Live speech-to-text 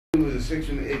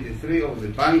Section 83 of the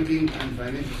Banking and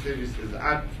Financial Services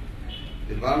Act,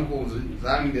 the Bank of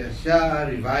Zambia shall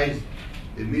revise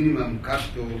the minimum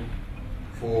capital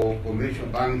for commercial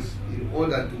banks in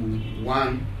order to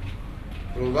 1.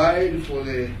 Provide for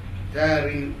the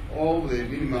tiering of the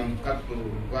minimum capital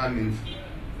requirements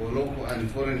for local and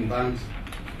foreign banks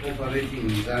operating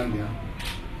in Zambia,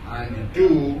 and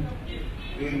 2.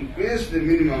 To increase the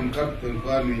minimum capital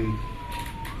requirement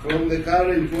from the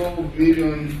current 12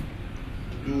 billion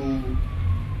to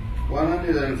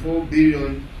 104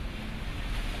 billion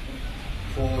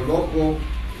for local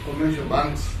commercial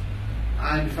banks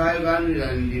and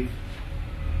 520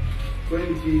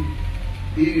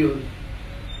 billion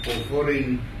for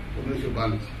foreign commercial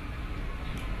banks.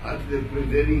 At the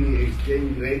prevailing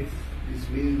exchange rates, this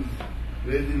means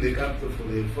raising the capital for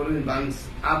the foreign banks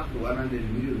up to $100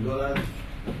 million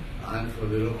and for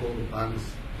the local banks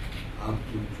up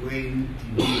to $20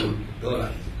 billion.